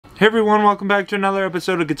Hey everyone, welcome back to another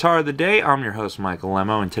episode of Guitar of the Day. I'm your host, Michael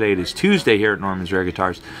Lemmo, and today it is Tuesday here at Norman's Rare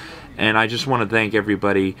Guitars. And I just want to thank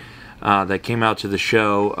everybody that came out to the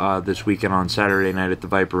show this weekend on Saturday night at the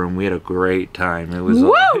Viper Room. We had a great time. It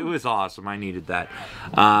was awesome. I needed that.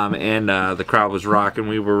 The crowd was rocking.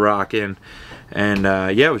 We were rocking. And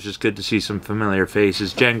yeah, it was just good to see some familiar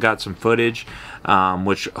faces. Jen got some footage,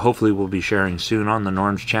 which hopefully we'll be sharing soon on the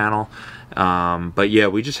Norm's channel. But yeah,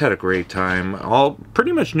 we just had a great time. All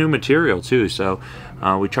pretty much new material too. So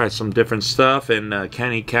we tried some different stuff. And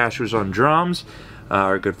Kenny Cash was on drums.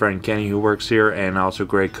 Our good friend Kenny, who works here, and also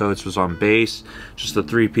Greg Coates was on bass. Just a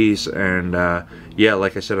three-piece. And yeah,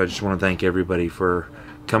 like I said, I just want to thank everybody for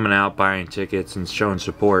coming out, buying tickets, and showing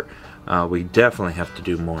support. We definitely have to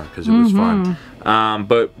do more because it was fun.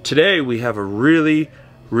 But today we have a really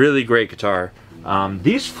great guitar.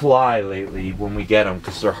 These fly lately when we get them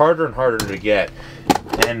because they're harder and harder to get.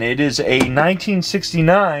 And it is a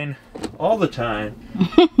 1969, all the time,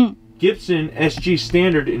 Gibson SG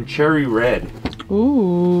Standard in cherry red.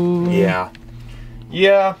 Ooh. Yeah.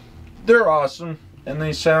 Yeah, they're awesome and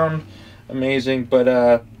they sound amazing,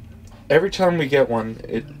 but every time we get one,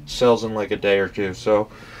 it sells in like a day or two. So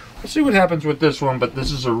we'll see what happens with this one, but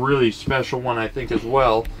this is a really special one, I think, as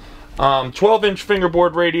well. 12-inch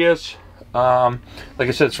fingerboard radius. Like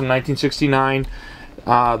I said, it's from 1969.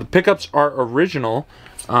 The pickups are original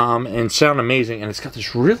and sound amazing, and it's got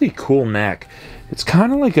this really cool neck. It's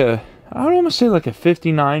kind of like a, I would almost say like a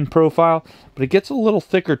 59 profile, but it gets a little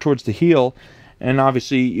thicker towards the heel. And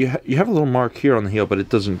obviously you have a little mark here on the heel, but it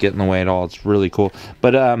doesn't get in the way at all. It's really cool.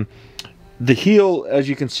 But the heel, as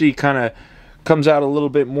you can see, kind of comes out a little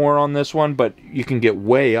bit more on this one, but you can get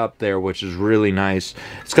way up there, which is really nice.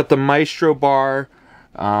 It's got the Maestro bar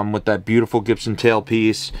with that beautiful Gibson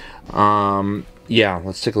tailpiece. Yeah,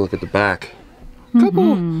 let's take a look at the back.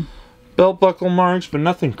 Couple belt buckle marks, but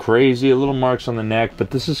nothing crazy. A little marks on the neck,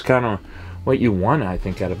 but this is kind of what you want, I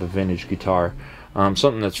think, out of a vintage guitar.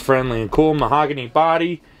 Something that's friendly and cool. Mahogany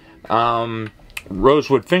body,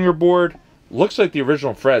 rosewood fingerboard. Looks like the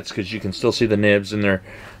original frets because you can still see the nibs in there,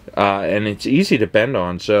 and it's easy to bend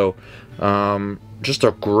on. So just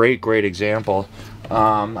a great example.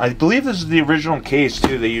 I believe this is the original case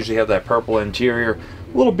too. They usually have that purple interior,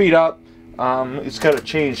 a little beat up. It's got a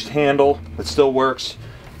changed handle. It still works.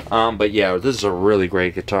 But yeah, this is a really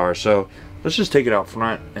great guitar. So let's just take it out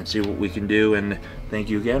front and see what we can do. And thank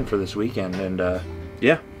you again for this weekend. And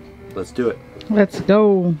yeah, let's do it. Let's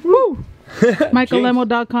go. Woo!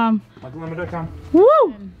 MichaelLemmo.com. MichaelLemmo.com.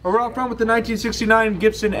 Woo! We're out front with the 1969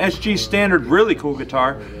 Gibson SG Standard. Really cool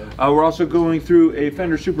guitar. We're also going through a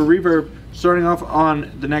Fender Super Reverb, starting off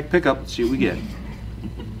on the neck pickup. Let's see what we get.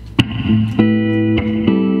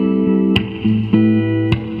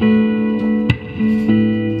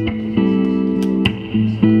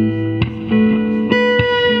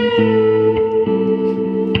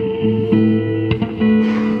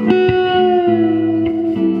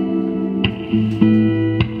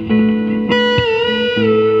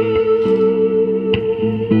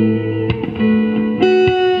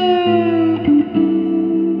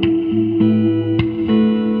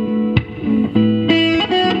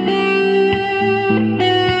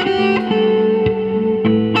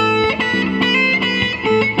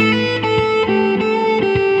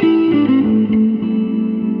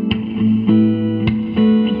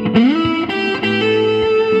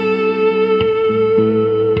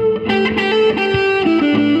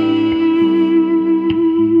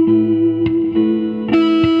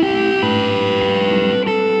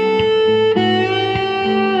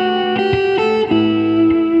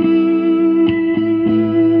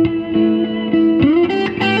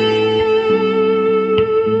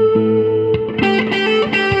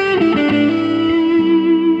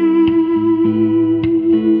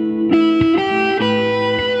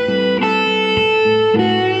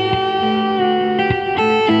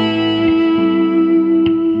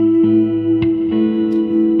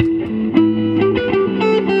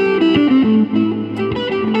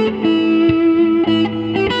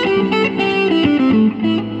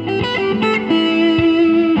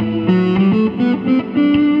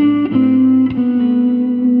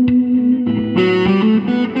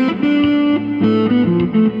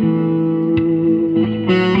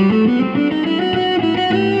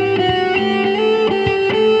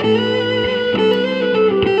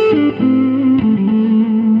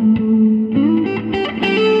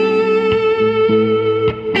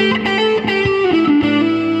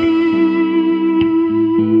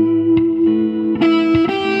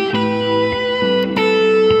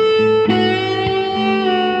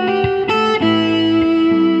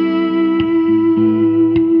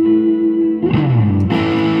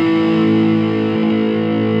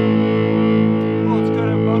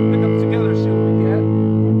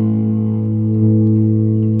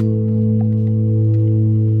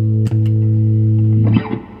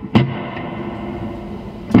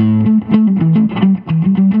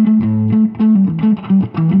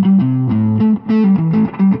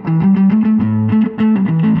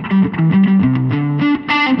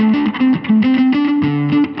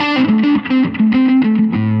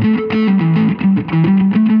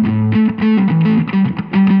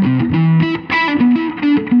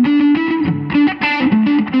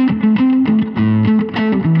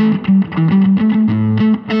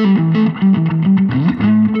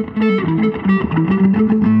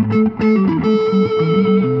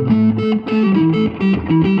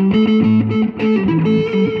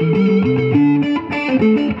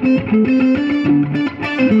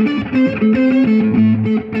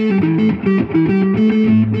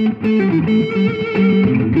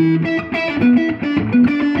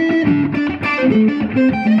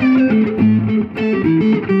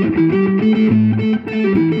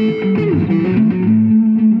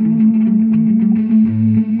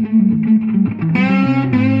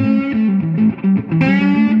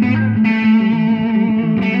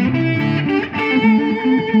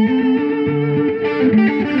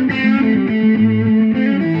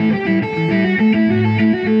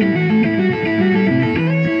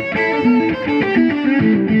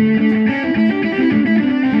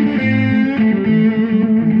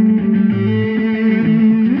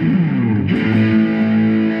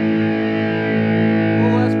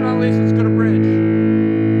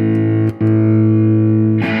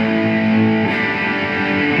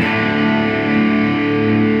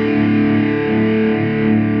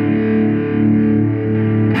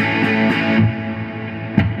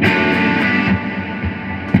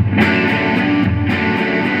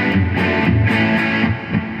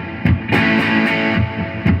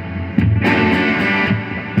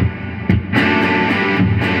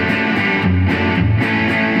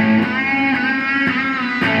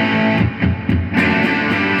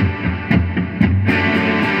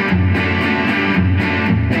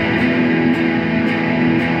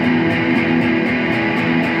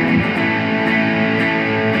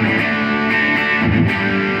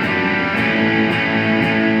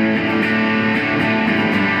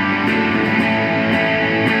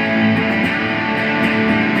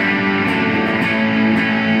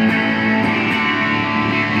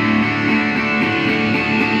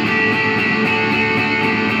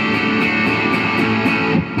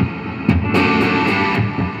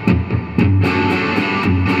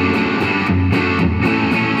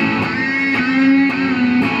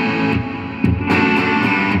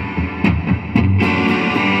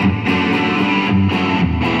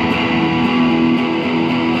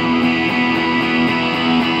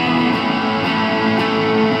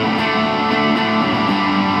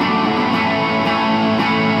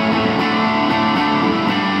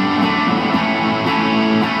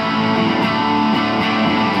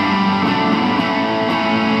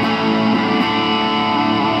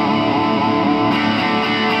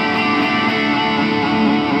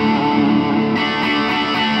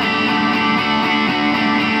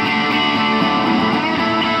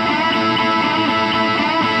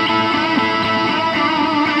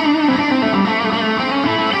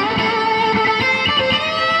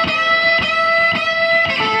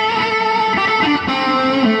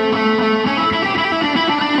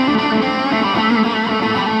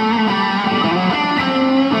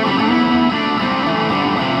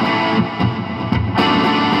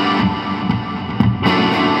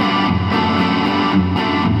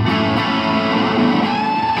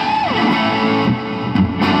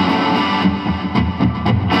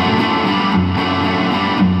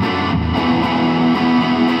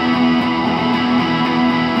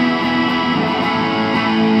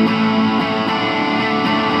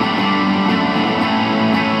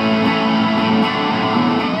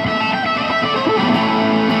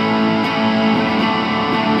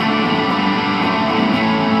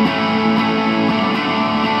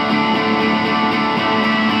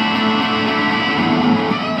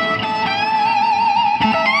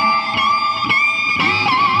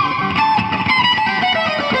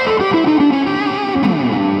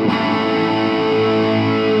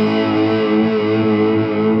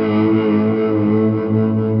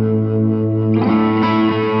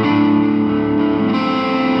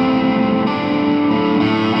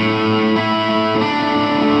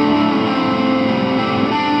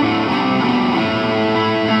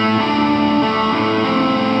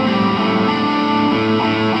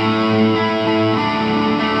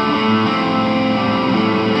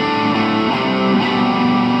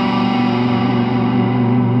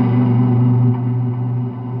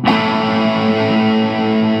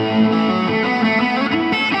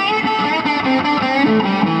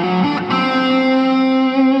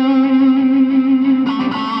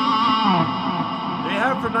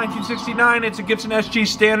 $169. It's a Gibson SG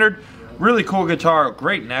Standard. Really cool guitar.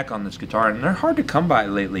 Great neck on this guitar, and they're hard to come by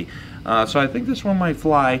lately. So I think this one might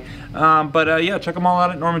fly. Yeah, check them all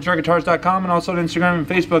out at normansrareguitars.com and also on Instagram and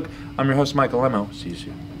Facebook. I'm your host, Michael Lemmo. See you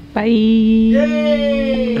soon. Bye.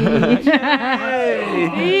 Yay!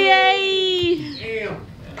 Yay! Damn.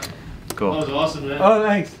 Cool. That was awesome, man. Oh,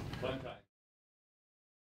 thanks.